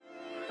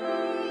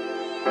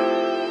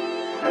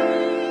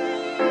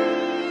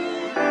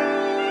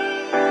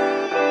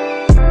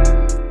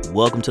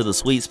Welcome to the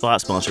Sweet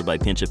Spot, sponsored by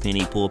Pinch a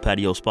Penny Pool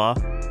Patio Spa.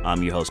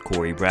 I'm your host,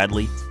 Cory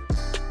Bradley.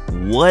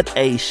 What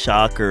a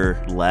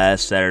shocker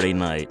last Saturday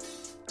night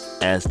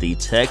as the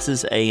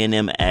Texas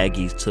A&M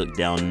Aggies took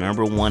down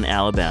number 1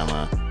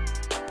 Alabama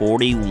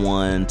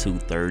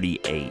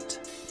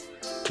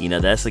 41-38. You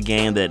know, that's a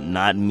game that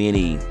not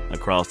many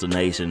across the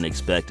nation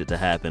expected to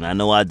happen. I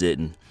know I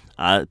didn't.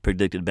 I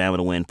predicted Bama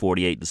to win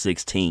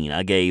 48-16.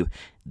 I gave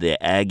the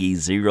Aggies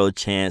 0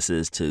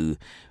 chances to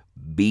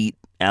beat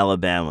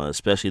Alabama,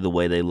 especially the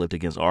way they looked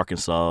against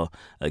Arkansas,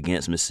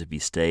 against Mississippi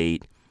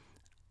State.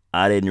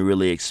 I didn't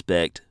really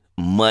expect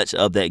much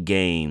of that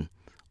game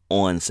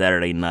on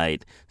Saturday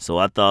night, so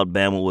I thought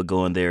Bama would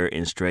go in there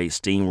and straight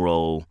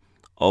steamroll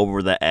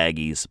over the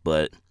Aggies,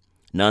 but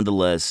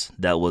nonetheless,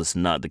 that was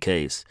not the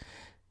case.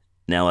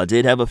 Now, I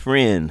did have a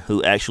friend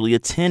who actually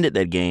attended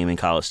that game in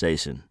College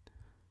Station,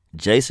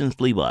 Jason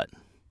Flebotte.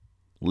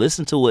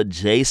 Listen to what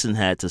Jason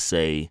had to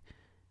say,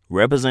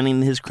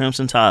 representing his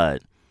Crimson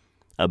Tide,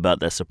 about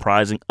that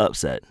surprising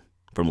upset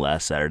from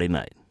last Saturday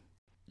night.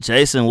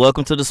 Jason,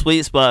 welcome to the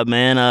Sweet Spot,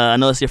 man. I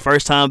know it's your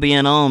first time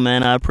being on,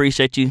 man. I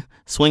appreciate you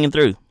swinging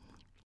through.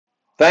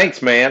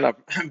 Thanks, man.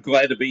 I'm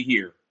glad to be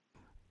here.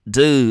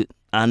 Dude,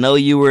 I know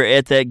you were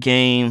at that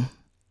game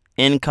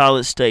in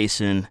College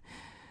Station.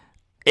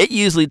 It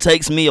usually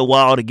takes me a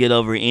while to get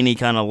over any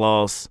kind of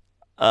loss.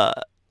 How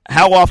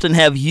often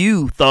have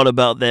you thought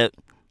about that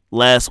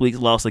last week's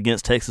loss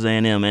against Texas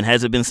A&M, and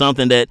has it been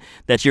something that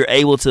you're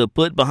able to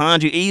put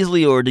behind you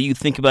easily, or do you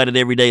think about it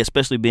every day,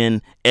 especially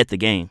being at the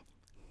game?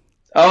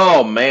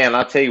 Oh man,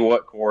 I tell you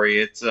what, Cory,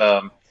 it's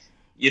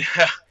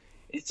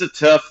it's a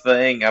tough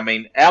thing. I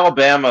mean,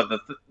 Alabama.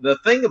 The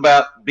thing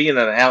about being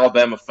an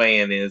Alabama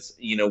fan is,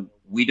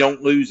 we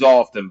don't lose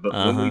often, but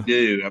when we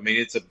do, I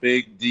mean, it's a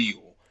big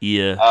deal.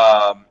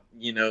 Yeah.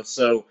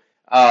 So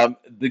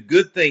the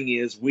good thing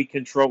is we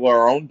control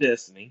our own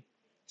destiny.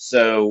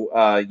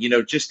 So,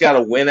 just got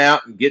to win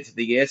out and get to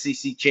the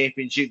SEC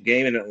championship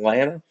game in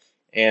Atlanta.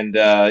 And,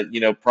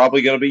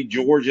 probably going to be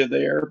Georgia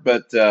there.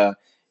 But,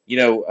 we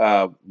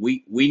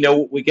know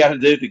what we got to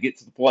do to get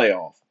to the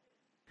playoff.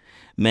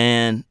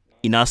 Man,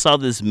 I saw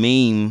this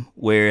meme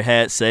where it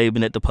had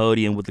Saban at the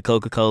podium with the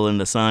Coca-Cola and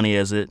the Dasani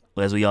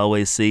as we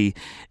always see.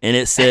 And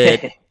it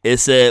said,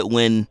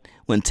 when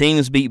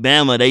teams beat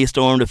Bama, they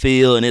storm the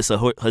field, and it's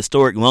a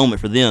historic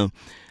moment for them.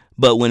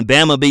 But when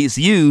Bama beats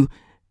you,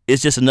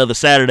 it's just another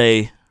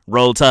Saturday,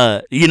 roll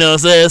tide. You know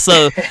what I'm saying?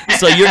 So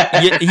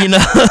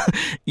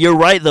you're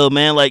right though,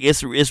 man. Like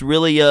it's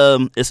really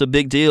it's a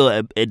big deal.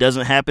 It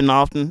doesn't happen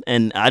often,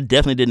 and I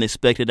definitely didn't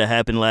expect it to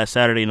happen last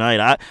Saturday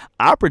night.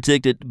 I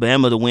predicted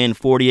Bama to win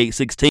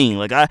 48-16.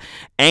 Like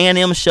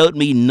A&M showed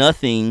me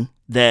nothing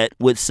that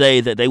would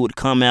say that they would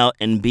come out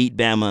and beat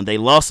Bama. They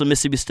lost to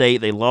Mississippi State.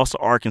 They lost to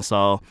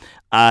Arkansas.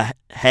 I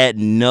had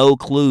no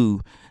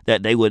clue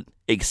that they would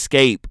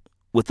escape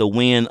with a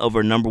win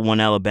over number 1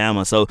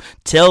 Alabama. So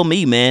tell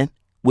me, man,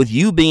 with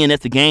you being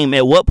at the game,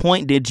 at what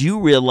point did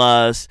you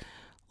realize,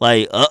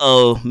 like,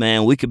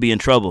 man, we could be in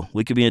trouble.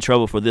 We could be in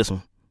trouble for this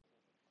one.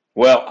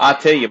 Well, I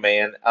tell you,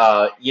 man,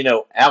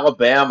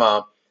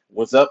 Alabama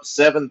was up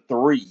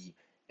 7-3,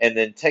 and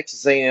then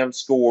Texas A&M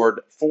scored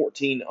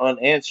 14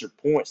 unanswered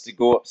points to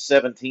go up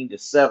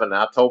 17-7.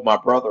 I told my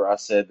brother, I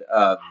said,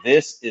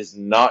 this is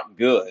not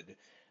good.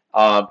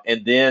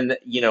 And then,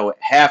 at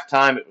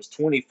halftime, it was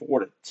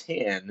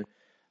 24-10.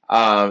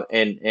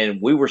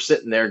 And we were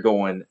sitting there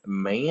going,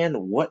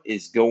 man, what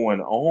is going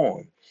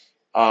on?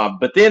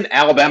 But then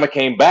Alabama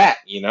came back.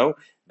 They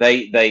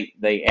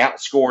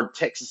outscored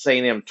Texas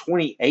A&M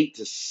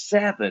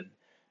 28-7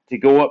 to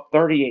go up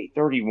 38-31.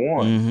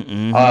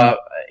 Mm-hmm.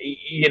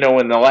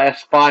 In the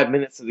last 5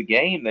 minutes of the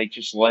game, they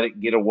just let it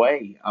get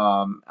away.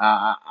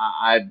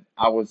 I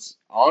was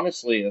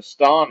honestly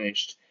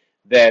astonished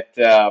that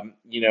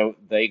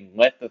they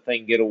let the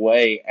thing get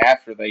away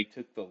after they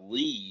took the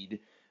lead.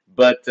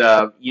 But,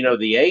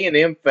 the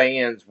A&M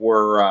fans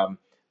were,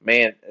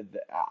 man,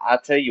 I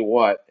tell you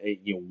what,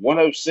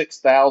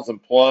 106,000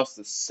 plus,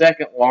 the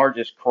second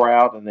largest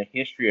crowd in the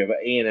history of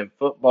A&M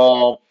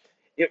football.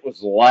 It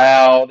was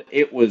loud.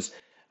 It was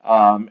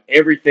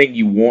everything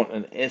you want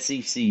an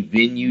SEC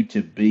venue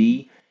to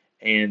be.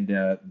 And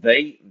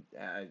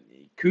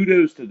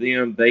kudos to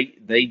them.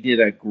 They did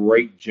a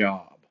great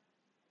job.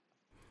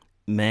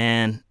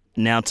 Man,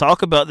 now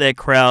talk about that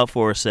crowd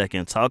for a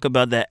second. Talk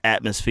about that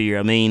atmosphere.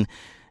 I mean,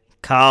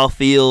 Kyle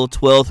Field,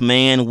 12th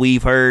man.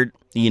 We've heard,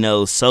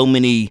 so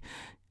many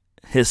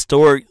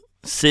historic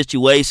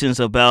situations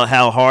about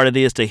how hard it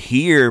is to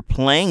hear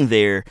playing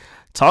there.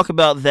 Talk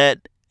about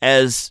that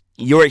as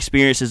your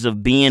experiences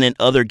of being in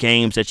other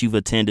games that you've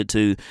attended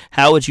to.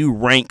 How would you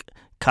rank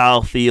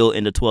Kyle Field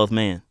in the 12th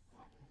man?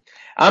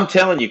 I'm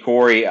telling you,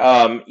 Cory,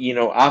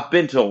 I've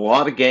been to a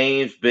lot of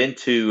games, been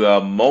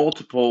to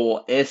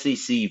multiple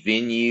SEC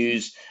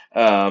venues.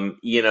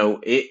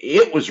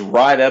 It was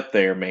right up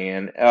there,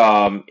 man.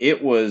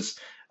 It was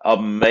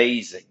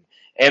amazing.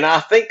 And I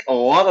think a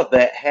lot of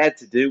that had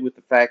to do with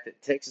the fact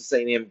that Texas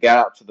A&M got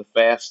out to the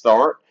fast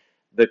start.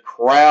 The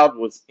crowd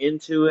was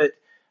into it.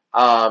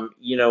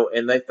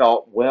 And they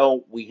thought,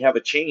 well, we have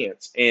a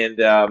chance. And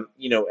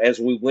as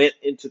we went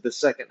into the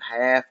second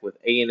half with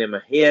A&M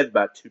ahead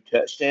by 2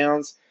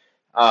 touchdowns,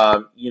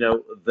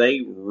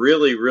 they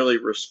really, really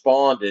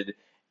responded.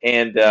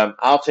 And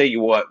I'll tell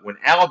you what, when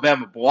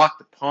Alabama blocked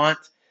the punt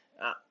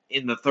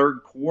in the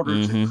third quarter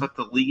to Mm-hmm. cut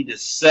the lead to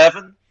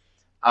 7,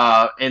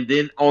 and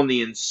then on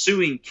the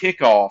ensuing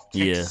kickoff,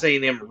 Yeah. Texas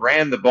A&M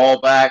ran the ball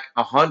back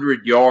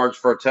 100 yards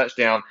for a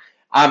touchdown.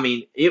 I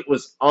mean, it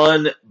was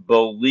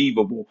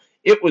unbelievable.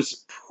 It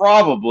was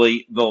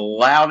probably the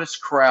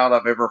loudest crowd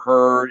I've ever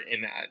heard,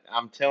 and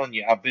I'm telling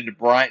you, I've been to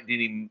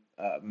Bryant-Denny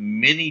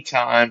many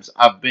times.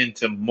 I've been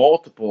to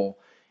multiple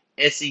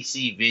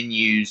SEC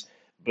venues,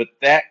 but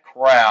that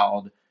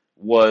crowd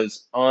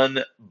was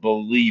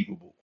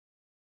unbelievable.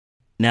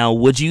 Now,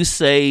 would you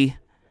say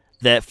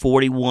that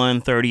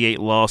 41-38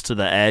 loss to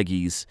the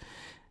Aggies,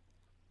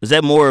 is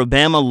that more of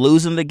Bama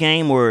losing the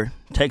game or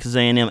Texas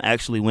A&M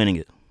actually winning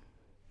it?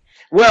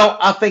 Well,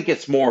 I think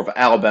it's more of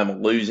Alabama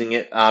losing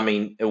it. I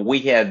mean, we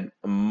had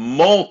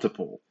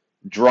multiple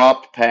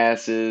dropped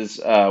passes.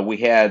 We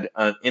had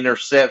an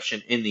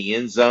interception in the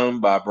end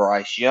zone by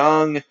Bryce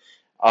Young.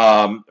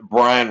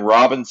 Brian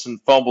Robinson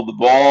fumbled the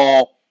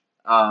ball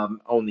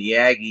on the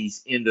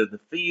Aggies' end of the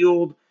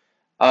field.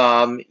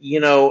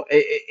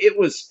 It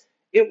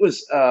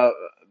was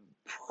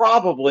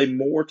probably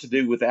more to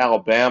do with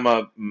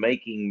Alabama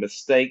making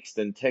mistakes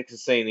than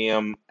Texas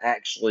A&M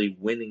actually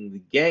winning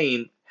the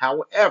game.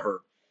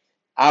 However,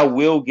 I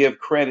will give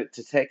credit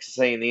to Texas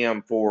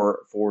A&M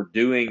for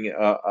doing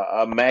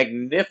a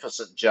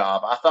magnificent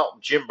job. I thought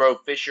Jimbo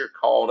Fisher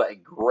called a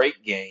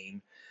great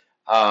game.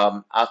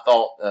 I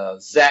thought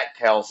Zach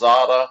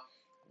Calzada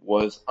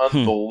was Hmm.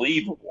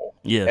 unbelievable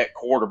Yeah. at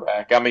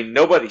quarterback. I mean,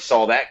 nobody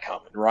saw that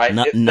coming, right?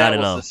 Not That at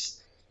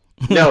was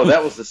all. the no,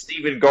 that was the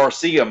Steven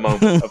Garcia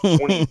moment of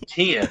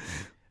 2010.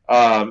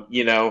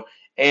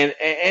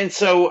 And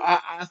so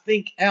I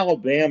think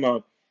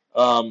Alabama,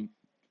 um,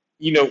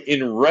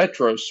 in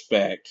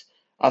retrospect,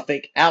 I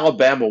think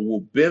Alabama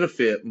will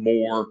benefit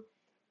more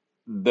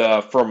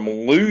from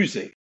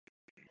losing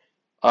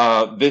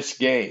this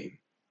game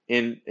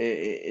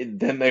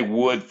than they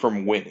would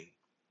from winning.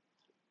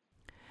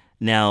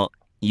 Now,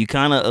 you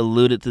kind of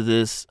alluded to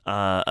this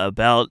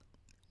about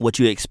what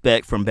you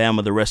expect from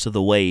Bama the rest of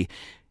the way.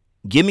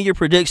 Give me your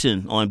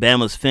prediction on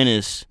Bama's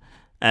finish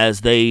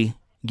as they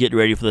get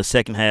ready for the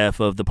second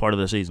half of the part of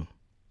the season.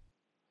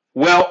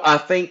 Well, I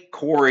think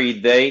Corey,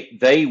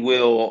 they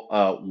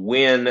will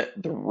win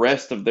the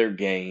rest of their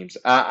games.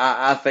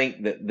 I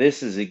think that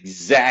this is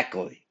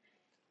exactly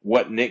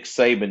what Nick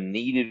Saban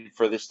needed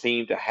for this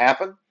team to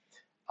happen.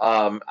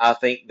 I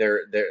think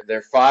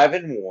they're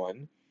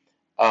 5-1.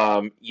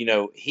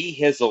 He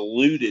has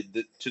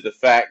alluded to the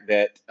fact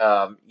that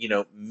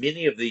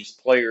many of these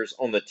players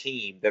on the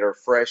team that are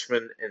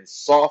freshmen and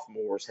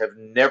sophomores have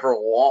never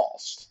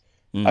lost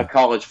a Mm.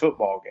 college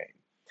football game.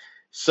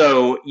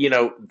 So,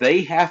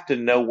 they have to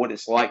know what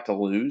it's like to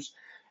lose.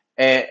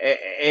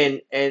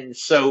 And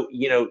so,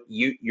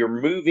 you're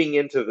moving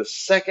into the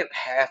second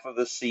half of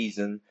the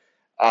season.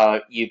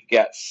 You've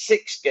got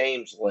 6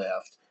 games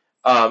left.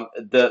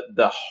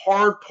 The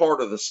hard part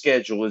of the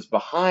schedule is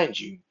behind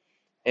you,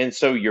 and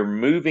so you're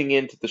moving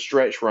into the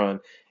stretch run.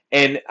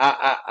 And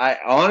I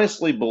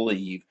honestly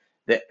believe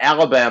that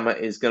Alabama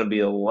is going to be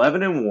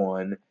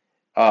 11-1,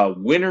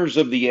 winners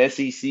of the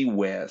SEC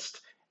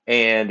West,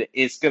 and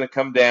it's going to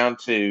come down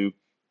to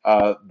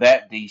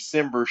that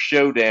December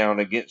showdown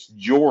against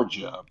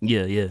Georgia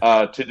Yeah,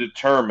 yeah. to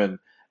determine,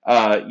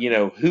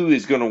 who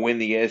is going to win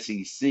the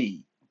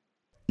SEC.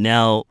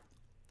 Now,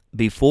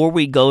 before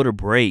we go to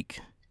break,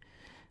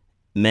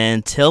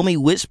 man, tell me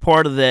which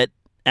part of that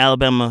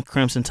Alabama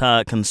Crimson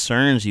Tide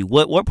concerns you.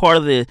 What part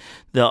of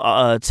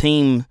the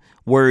team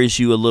worries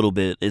you a little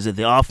bit? Is it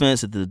the offense?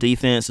 Is it the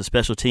defense? The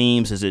special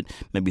teams? Is it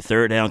maybe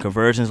third down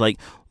conversions? Like,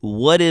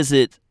 what is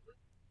it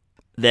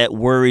that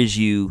worries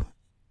you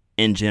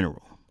in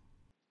general?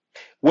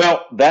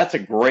 Well, that's a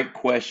great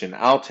question.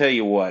 I'll tell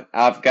you what,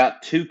 I've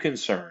got 2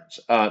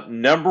 concerns.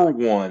 Number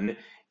one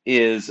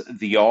is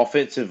the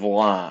offensive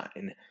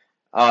line.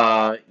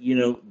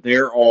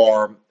 There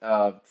are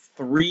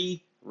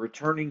 3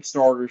 returning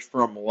starters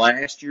from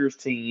last year's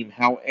team.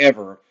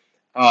 However,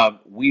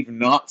 we've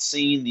not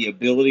seen the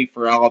ability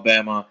for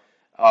Alabama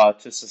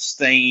to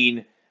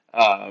sustain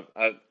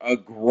a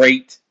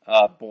great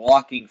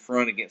blocking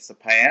front against the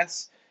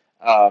pass.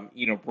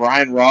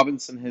 Brian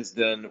Robinson has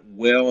done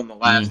well in the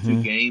last two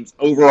Mm-hmm. games,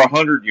 over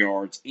 100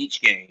 yards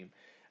each game,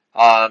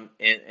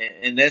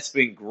 and that's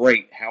been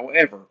great.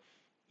 However,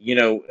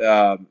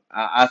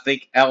 I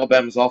think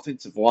Alabama's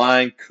offensive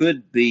line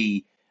could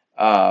be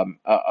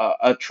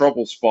a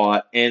trouble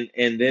spot, and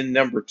then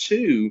number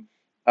two,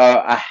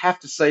 I have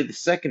to say the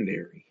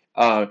secondary.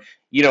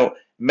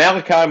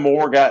 Malachi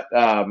Moore got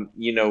the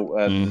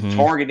Mm-hmm.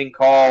 targeting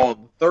call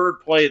on the third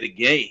play of the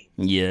game.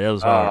 Yeah, that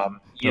was hard.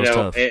 That was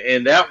tough.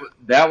 And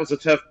that was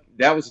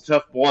a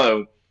tough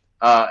blow,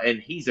 and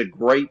he's a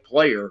great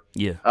player.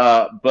 Yeah.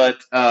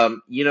 But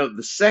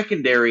the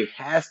secondary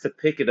has to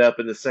pick it up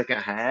in the second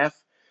half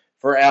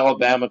for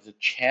Alabama to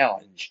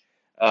challenge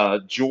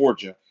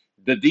Georgia.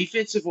 The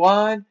defensive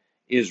line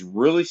is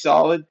really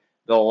solid.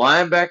 The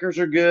linebackers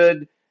are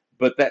good,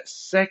 but that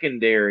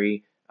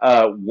secondary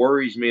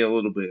worries me a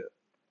little bit.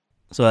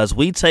 So as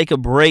we take a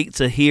break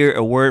to hear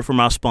a word from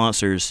our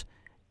sponsors,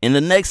 in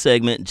the next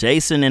segment,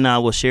 Jason and I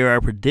will share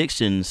our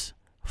predictions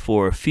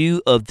for a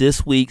few of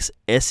this week's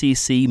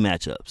SEC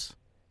matchups.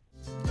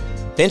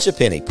 Pinch a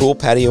Penny Pool,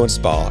 Patio, and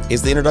Spa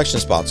is the introduction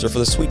sponsor for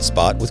the Sweet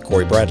Spot with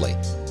Cory Bradley.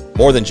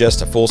 More than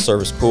just a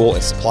full-service pool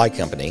and supply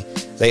company,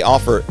 they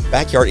offer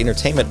backyard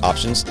entertainment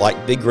options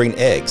like Big Green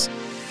Eggs,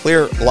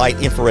 clear light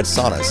infrared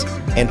saunas,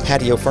 and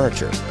patio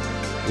furniture.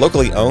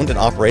 Locally owned and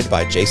operated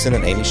by Jason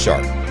and Amy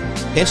Sharp.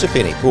 Pinch a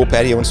Penny Pool,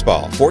 Patio, and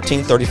Spa,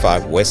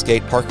 1435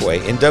 Westgate Parkway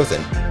in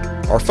Dothan,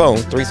 or phone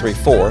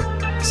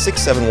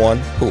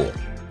 334-671-POOL.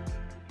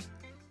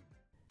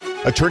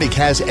 Attorney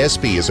Kaz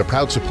Espy is a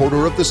proud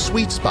supporter of the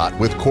Sweet Spot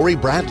with Cory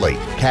Bradley.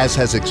 Kaz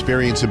has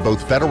experience in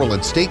both federal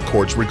and state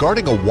courts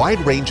regarding a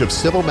wide range of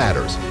civil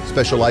matters.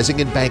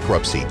 Specializing in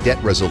bankruptcy,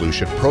 debt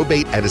resolution,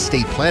 probate, and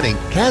estate planning,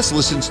 Kaz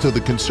listens to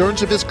the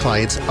concerns of his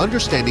clients,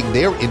 understanding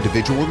their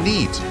individual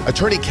needs.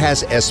 Attorney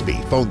Kaz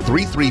Espy, phone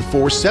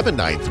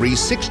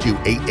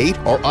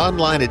 334-793-6288 or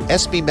online at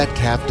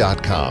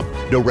espymetcalf.com.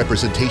 No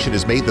representation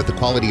is made that the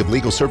quality of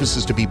legal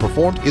services to be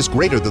performed is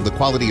greater than the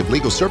quality of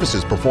legal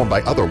services performed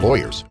by other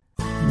lawyers.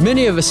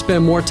 Many of us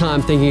spend more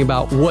time thinking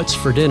about what's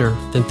for dinner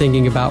than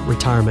thinking about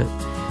retirement.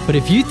 But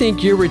if you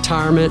think your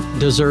retirement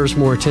deserves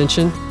more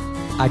attention,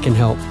 I can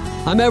help.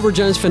 I'm Edward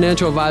Jones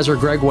financial advisor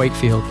Greg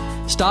Wakefield.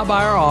 Stop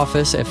by our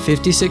office at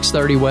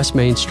 5630 West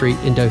Main Street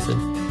in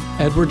Dothan.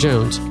 Edward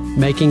Jones,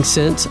 making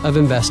sense of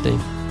investing.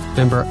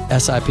 Member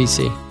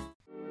SIPC.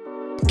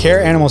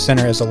 Care Animal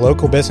Center is a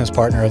local business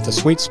partner of the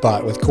Sweet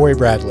Spot with Cory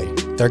Bradley.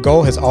 Their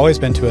goal has always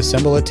been to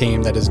assemble a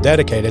team that is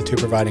dedicated to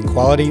providing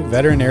quality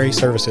veterinary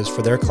services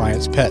for their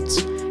clients'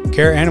 pets.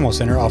 Care Animal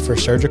Center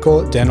offers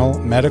surgical, dental,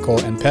 medical,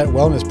 and pet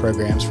wellness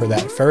programs for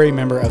that furry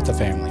member of the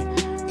family.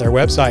 Their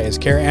website is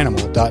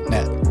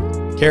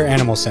careanimal.net. Care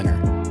Animal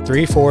Center,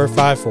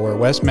 3454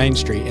 West Main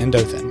Street in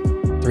Dothan,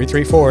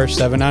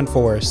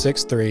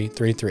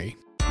 334-794-6333.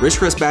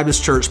 Ridgecrest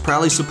Baptist Church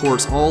proudly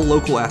supports all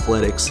local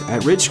athletics.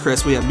 At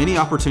Ridgecrest, we have many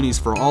opportunities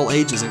for all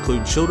ages,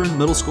 including children,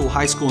 middle school,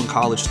 high school, and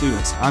college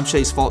students. I'm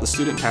Chase Fault, the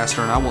student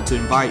pastor, and I want to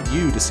invite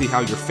you to see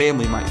how your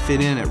family might fit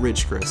in at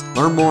Ridgecrest.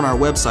 Learn more on our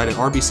website at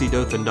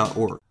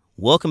rbcdothan.org.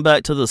 Welcome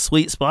back to the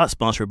Sweet Spot,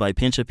 sponsored by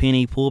Pinch a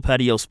Penny Pool,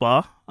 Patio,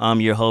 Spa.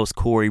 I'm your host,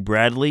 Cory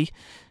Bradley,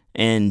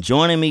 and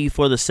joining me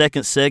for the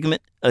second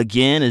segment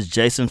again is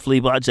Jason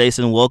Flebotte.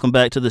 Jason, welcome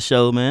back to the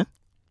show, man.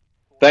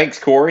 Thanks,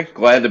 Cory.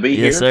 Glad to be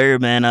here. Yes, sir,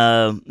 man.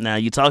 Now,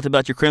 you talked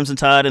about your Crimson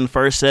Tide in the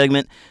first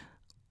segment.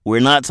 We're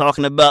not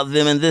talking about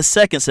them in this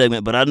second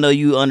segment, but I know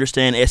you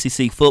understand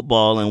SEC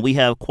football, and we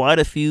have quite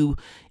a few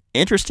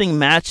interesting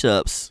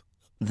matchups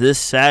this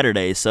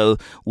Saturday. So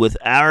with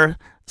our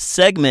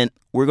segment,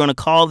 we're going to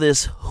call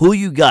this Who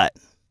You Got.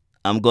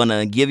 I'm going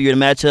to give you the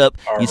matchup.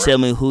 You tell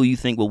me who you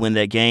think will win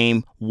that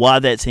game, why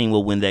that team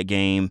will win that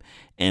game,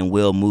 and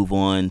we'll move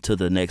on to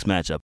the next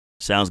matchup.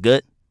 Sounds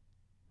good?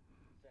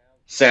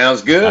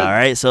 Sounds good. All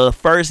right, so the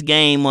first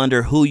game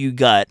under Who You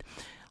Got,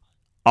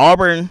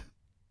 Auburn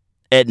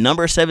at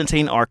number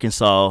 17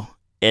 Arkansas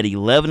at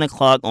 11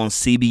 o'clock on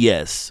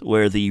CBS,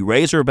 where the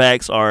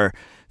Razorbacks are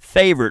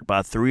favored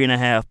by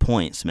 3.5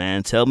 points,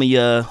 man. Tell me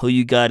who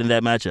you got in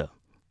that matchup.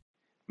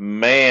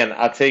 Man,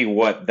 I tell you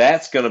what,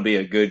 that's going to be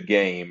a good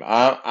game.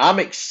 I'm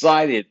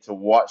excited to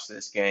watch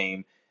this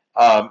game.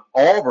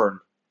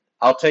 Auburn,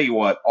 I'll tell you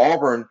what,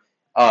 Auburn,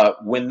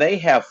 when they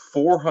have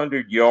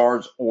 400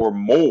 yards or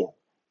more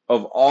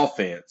of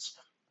offense,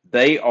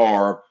 they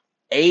are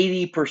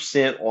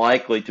 80%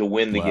 likely to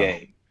win the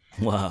game.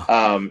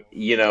 Wow.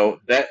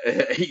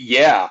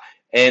 Yeah.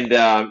 And,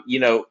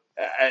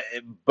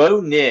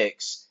 Bo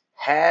Nix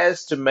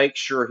has to make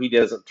sure he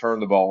doesn't turn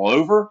the ball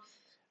over.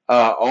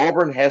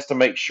 Auburn has to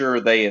make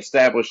sure they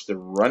establish the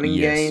running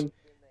game,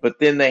 but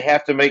then they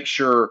have to make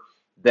sure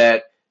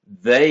that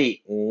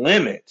they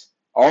limit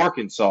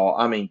Arkansas.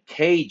 I mean,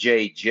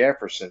 KJ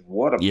Jefferson,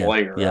 what a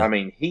player. Yeah. I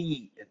mean,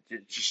 he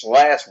just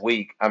last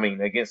week,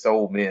 against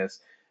Ole Miss,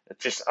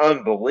 just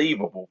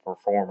unbelievable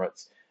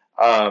performance.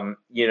 I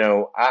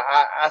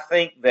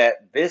think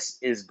that this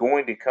is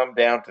going to come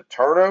down to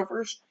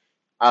turnovers.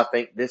 I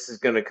think this is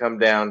going to come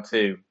down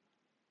to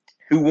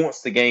who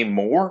wants the game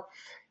more.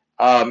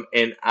 Auburn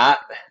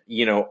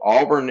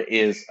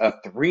is a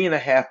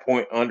 3.5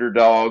 point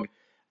underdog.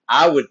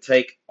 I would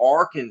take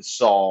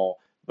Arkansas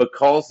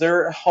because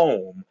they're at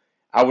home.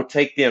 I would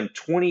take them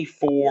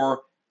 24-20.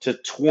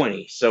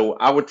 So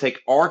I would take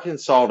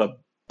Arkansas to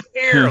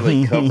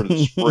barely cover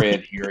the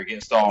spread here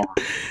against Auburn.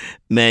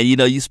 Man,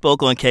 you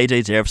spoke on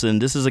KJ Jefferson.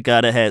 This is a guy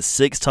that had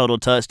 6 total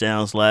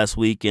touchdowns last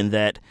week in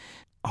that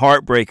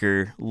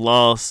heartbreaker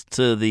loss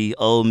to the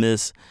Ole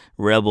Miss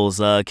Rebels.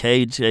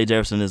 KJ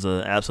Jefferson is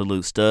an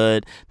absolute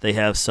stud. They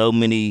have so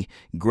many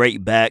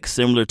great backs,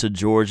 similar to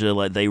Georgia.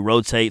 Like, they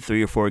rotate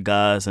 3 or 4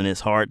 guys, and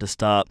it's hard to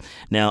stop.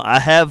 Now, I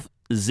have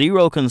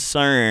zero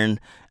concern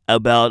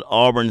about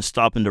Auburn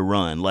stopping the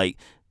run. Like,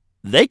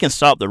 they can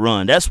stop the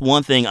run. That's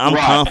one thing I'm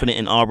Right. confident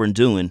in Auburn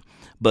doing.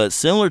 But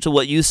similar to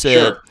what you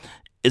said, Sure.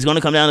 it's going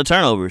to come down to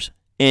turnovers.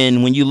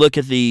 And when you look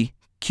at the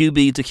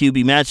QB to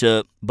QB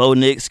matchup, Bo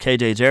Nix,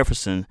 KJ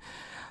Jefferson,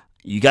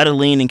 you got to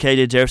lean in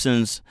KJ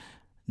Jefferson's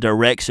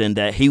direction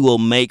that he will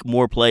make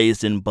more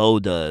plays than Bo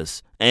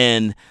does.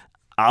 And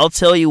I'll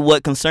tell you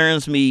what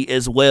concerns me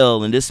as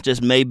well, and this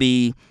just may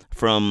be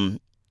from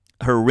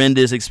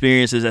horrendous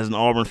experiences as an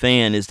Auburn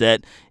fan, is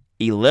that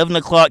 11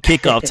 o'clock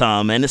kickoff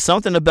time, man. It's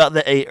something about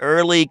a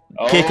early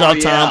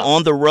kickoff time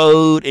on the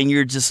road, and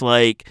you're just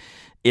like,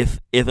 if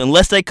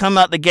unless they come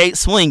out the gate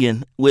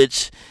swinging,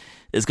 which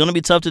is going to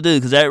be tough to do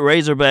because that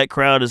Razorback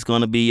crowd is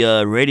going to be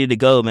ready to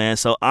go, man.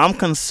 So I'm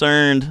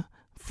concerned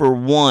for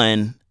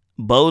one,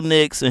 Bo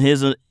Nix and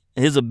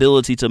his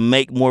ability to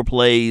make more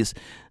plays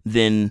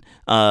than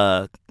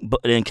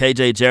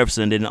KJ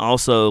Jefferson. Then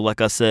also, like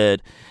I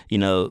said,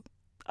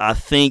 I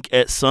think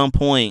at some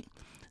point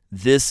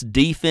this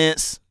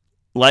defense,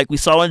 like we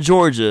saw in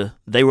Georgia,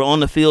 they were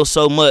on the field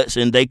so much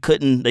and they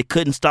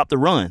couldn't stop the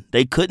run.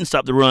 They couldn't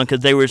stop the run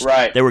because they were gassed.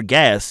 Right. They were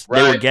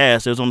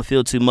gassed. They was on the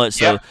field too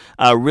much. Yep. So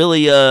I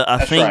really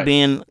I think right.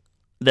 being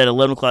that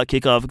 11 o'clock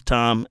kickoff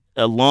time,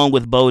 along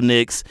with Bo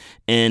Nix,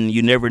 and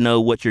you never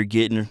know what you're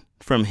getting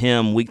from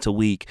him week to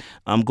week.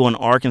 I'm going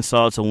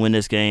Arkansas to win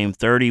this game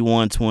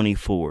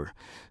 31-24.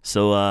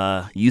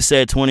 So you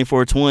said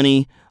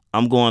 24-20.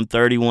 I'm going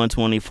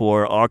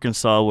 31-24.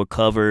 Arkansas will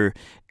cover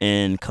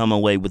and come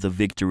away with a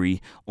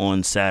victory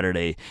on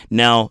Saturday.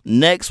 Now,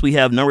 next we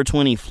have number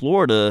 20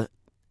 Florida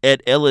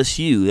at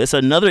LSU. That's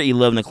another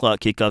 11 o'clock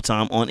kickoff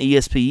time on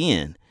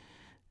ESPN.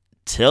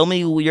 Tell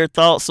me your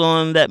thoughts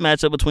on that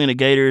matchup between the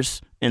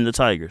Gators and the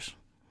Tigers.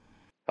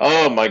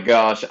 Oh my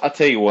gosh! I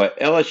tell you what,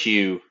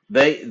 LSU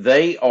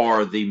they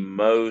are the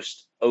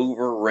most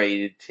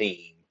overrated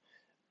team.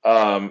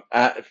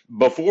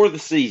 Before the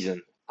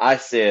season, I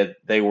said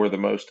they were the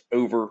most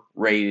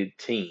overrated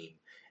team,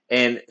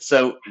 and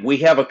so we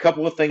have a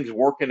couple of things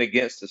working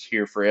against us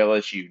here for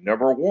LSU.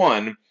 Number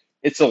one,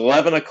 it's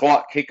 11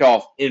 o'clock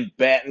kickoff in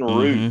Baton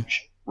Rouge,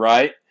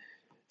 right?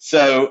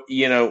 So,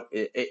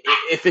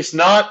 if it's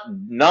not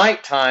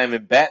nighttime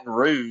in Baton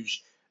Rouge,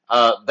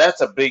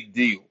 that's a big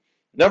deal.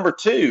 Number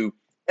two,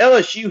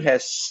 LSU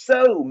has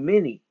so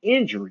many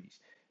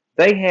injuries.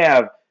 They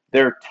have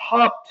their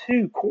top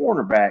two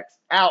cornerbacks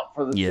out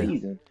for the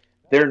season.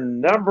 Their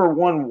number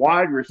one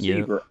wide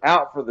receiver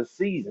out for the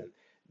season.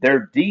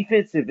 Their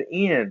defensive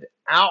end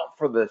out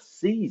for the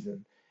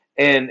season.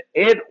 And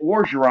Ed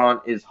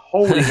Orgeron is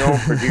holding on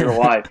for dear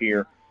life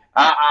here.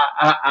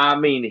 I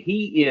mean,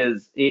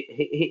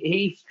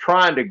 he's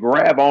trying to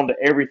grab onto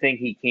everything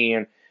he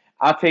can.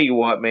 I'll tell you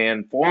what,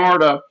 man,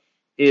 Florida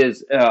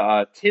is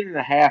a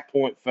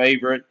 10.5-point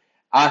favorite.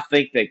 I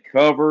think they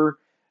cover.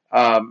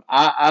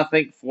 I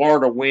think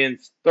Florida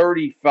wins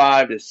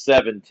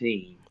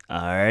 35-17. All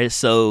right,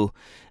 so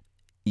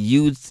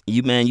you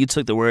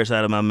took the words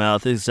out of my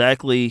mouth.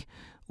 Exactly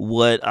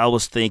what I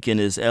was thinking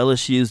is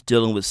LSU's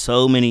dealing with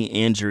so many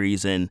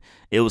injuries, and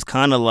it was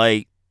kind of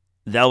like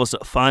that was the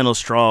final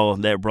straw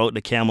that broke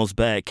the camel's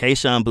back.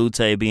 Kayshon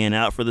Boutte being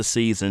out for the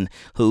season,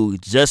 who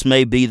just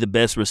may be the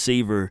best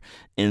receiver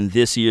in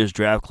this year's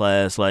draft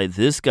class. Like,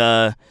 this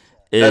guy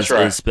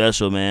is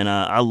special, man.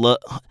 I love.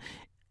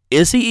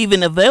 Is he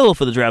even available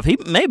for the draft? He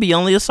may be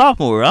only a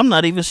sophomore. I'm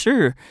not even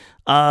sure.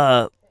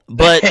 But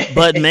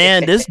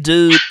man, this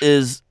dude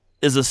is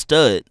a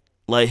stud.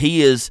 Like,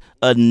 he is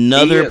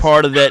another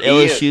part of that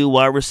LSU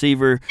wide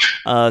receiver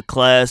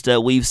class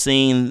that we've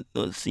seen.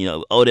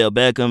 Odell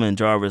Beckham and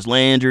Jarvis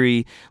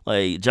Landry,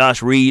 like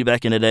Josh Reed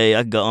back in the day.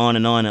 I could go on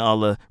and all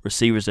the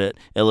receivers that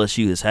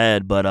LSU has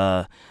had. But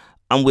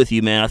I'm with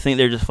you, man. I think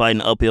they're just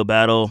fighting an uphill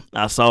battle.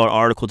 I saw an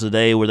article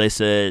today where they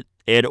said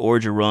Ed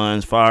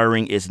Orgeron's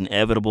firing is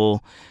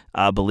inevitable.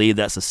 I believe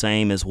that's the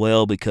same as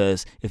well,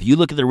 because if you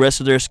look at the rest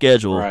of their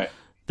schedule,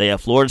 they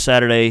have Florida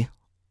Saturday,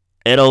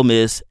 at Ole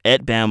Miss,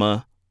 at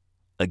Bama,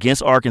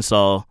 against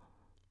Arkansas.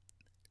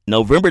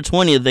 November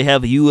 20th, they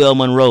have UL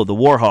Monroe, the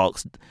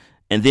Warhawks,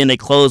 and then they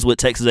close with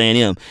Texas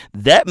A&M.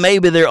 That may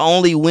be their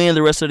only win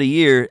the rest of the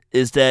year,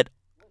 is that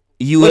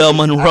UL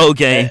Monroe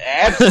game.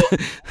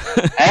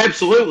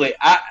 Absolutely.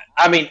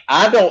 I mean,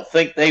 I don't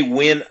think they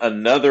win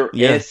another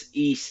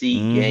SEC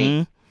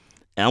game.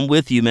 I'm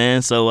with you,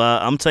 man. So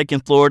I'm taking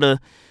Florida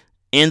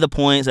in the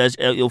points. As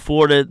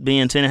Florida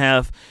being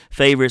 10.5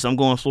 favorites, I'm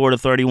going Florida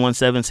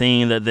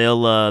 31-17. That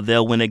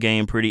they'll win the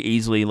game pretty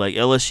easily. Like,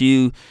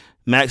 LSU,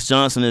 Max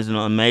Johnson is an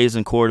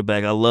amazing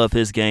quarterback. I love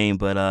his game,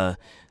 but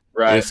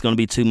it's going to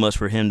be too much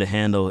for him to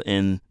handle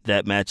in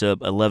that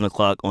matchup. 11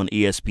 o'clock on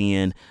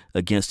ESPN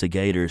against the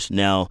Gators.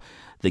 Now,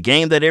 the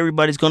game that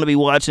everybody's going to be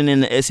watching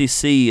in the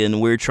SEC,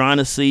 and we're trying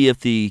to see if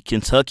the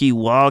Kentucky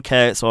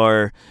Wildcats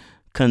are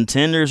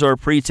contenders or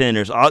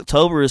pretenders.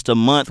 October is the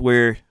month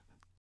where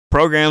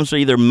programs are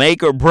either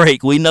make or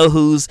break. We know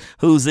who's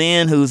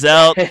in, who's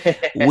out.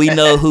 We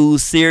know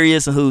who's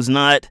serious and who's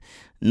not.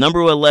 Number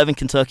 11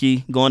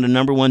 Kentucky going to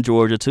number 1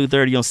 Georgia,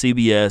 2:30 on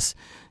CBS.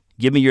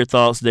 Give me your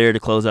thoughts there to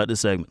close out this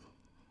segment.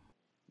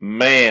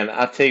 Man,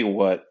 I tell you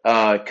what,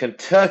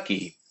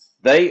 Kentucky,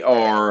 they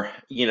are,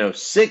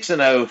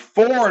 6-0,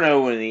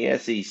 4-0 in the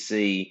SEC.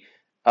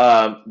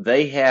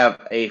 They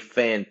have a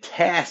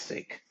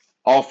fantastic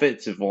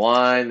offensive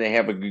line. They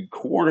have a good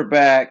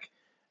quarterback.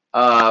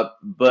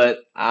 But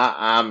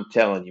I'm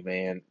telling you,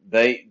 man,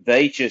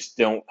 they just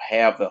don't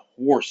have the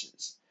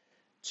horses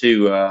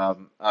to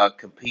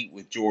compete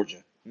with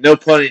Georgia. No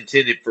pun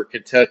intended for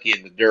Kentucky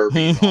and the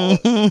Derby and all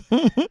that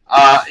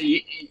stuff.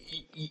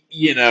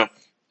 You know,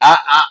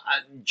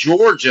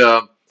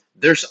 Georgia.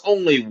 There's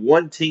only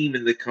one team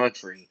in the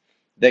country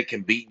that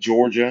can beat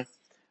Georgia,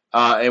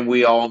 and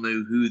we all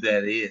knew who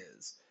that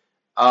is.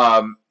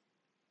 Um,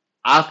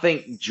 I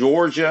think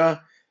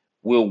Georgia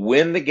will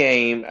win the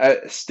game.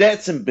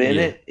 Stetson Yeah.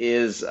 Bennett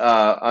is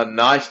a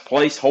nice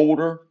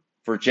placeholder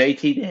for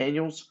JT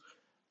Daniels.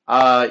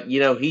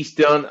 He's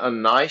done a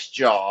nice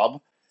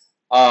job.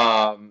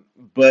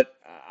 But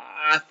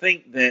I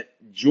think that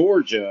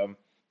Georgia,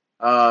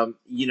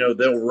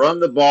 they'll run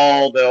the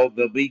ball.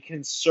 They'll be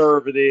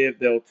conservative.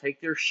 They'll take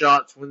their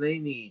shots when they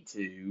need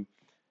to,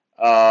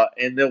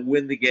 and they'll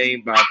win the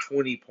game by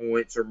 20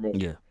 points or more.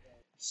 Yeah.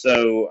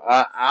 So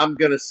I'm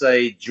going to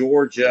say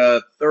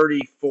Georgia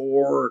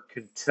 34,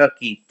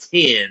 Kentucky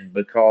 10,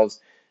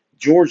 because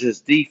Georgia's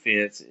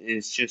defense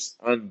is just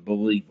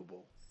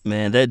unbelievable.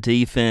 Man, that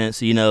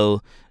defense,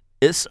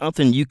 it's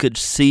something you could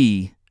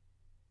see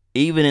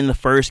even in the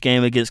first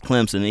game against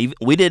Clemson.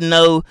 We didn't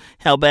know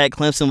how bad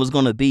Clemson was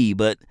going to be,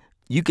 but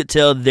you could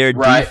tell their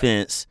Right.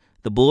 defense,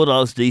 the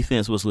Bulldogs'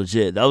 defense, was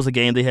legit. That was a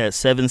game they had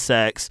 7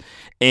 sacks,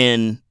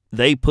 and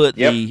they put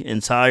Yep. the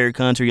entire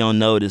country on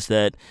notice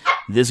that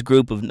this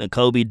group of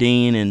Nakobe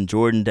Dean and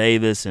Jordan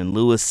Davis and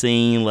Lewis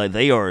Seen, like,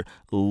 they are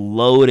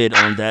loaded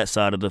on that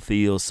side of the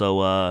field.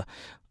 So,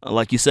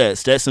 like you said,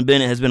 Stetson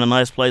Bennett has been a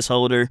nice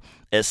placeholder.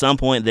 At some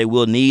point, they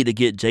will need to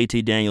get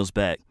JT Daniels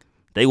back.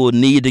 They will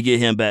need to get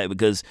him back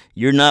because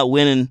you're not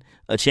winning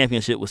a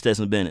championship with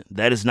Stetson Bennett.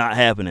 That is not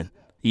happening.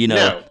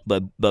 No.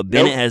 But Bennett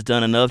Nope. has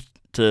done enough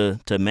to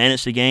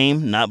manage the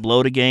game, not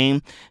blow the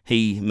game.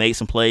 He made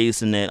some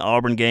plays in that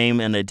Auburn game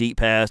and that deep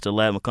pass to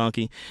Ladd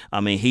McConkey. I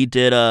mean, he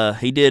did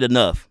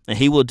enough, and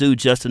he will do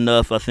just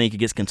enough, I think,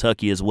 against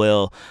Kentucky as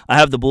well. I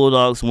have the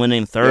Bulldogs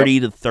winning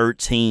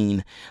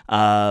 30-13.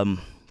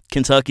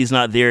 Kentucky's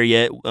not there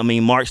yet. I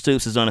mean, Mark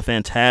Stoops has done a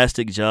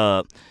fantastic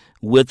job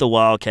with the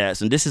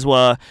Wildcats, and this is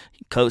why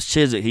Coach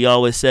Chizik, he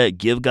always said,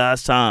 give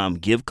guys time,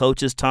 give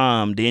coaches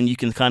time. Then you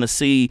can kind of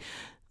see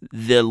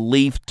the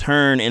leaf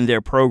turn in their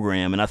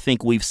program, and I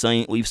think we've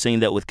seen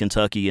that with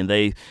Kentucky, and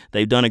they've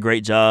done a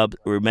great job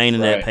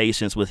remaining that Right.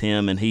 patience with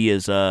him, and he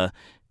has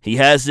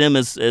them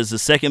as the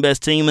second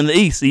best team in the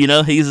East.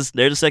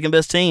 They're the second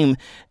best team.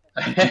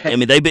 I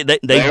mean, they've They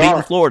beaten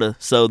are. Florida,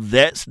 so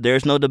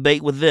there's no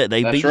debate with that.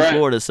 They've That's beaten right.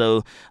 Florida,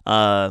 so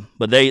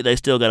but they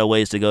still got a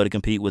ways to go to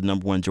compete with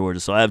number 1 Georgia.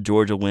 So I have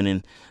Georgia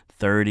winning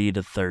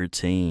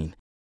 30-13.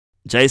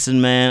 Jason,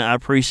 man, I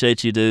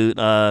appreciate you, dude.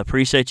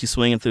 Appreciate you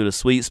swinging through the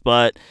sweet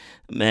spot,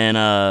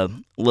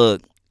 man.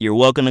 Look, you're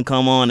welcome to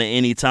come on at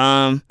any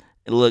time.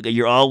 Look,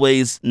 you're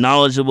always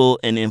knowledgeable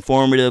and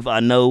informative. I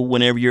know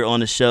whenever you're on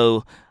the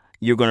show,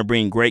 you're going to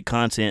bring great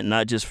content,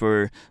 not just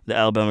for the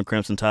Alabama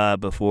Crimson Tide,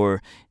 but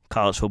for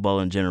college football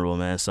in general,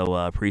 man. So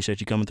I appreciate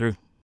you coming through.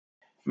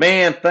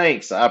 Man,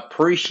 thanks. I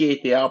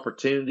appreciate the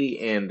opportunity,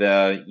 and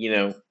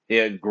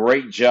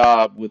great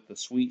job with the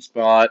sweet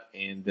spot,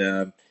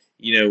 and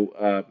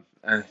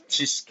I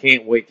just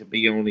can't wait to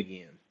be on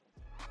again.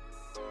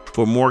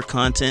 For more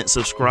content,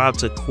 subscribe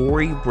to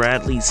Cory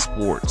Bradley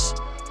Sports.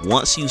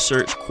 Once you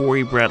search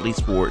Cory Bradley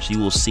Sports, you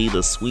will see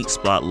the Sweet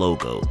Spot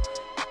logo.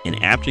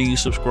 And after you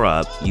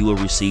subscribe, you will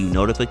receive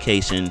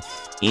notification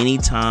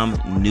anytime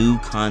new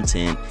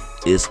content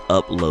is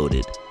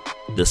uploaded.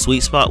 The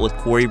Sweet Spot with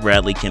Cory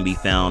Bradley can be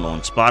found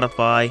on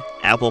Spotify,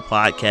 Apple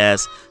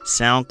Podcasts,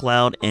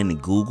 SoundCloud,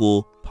 and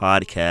Google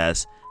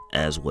Podcasts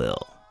as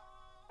well.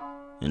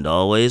 And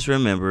always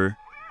remember,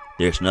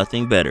 there's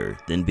nothing better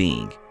than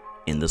being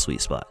in the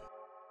sweet spot.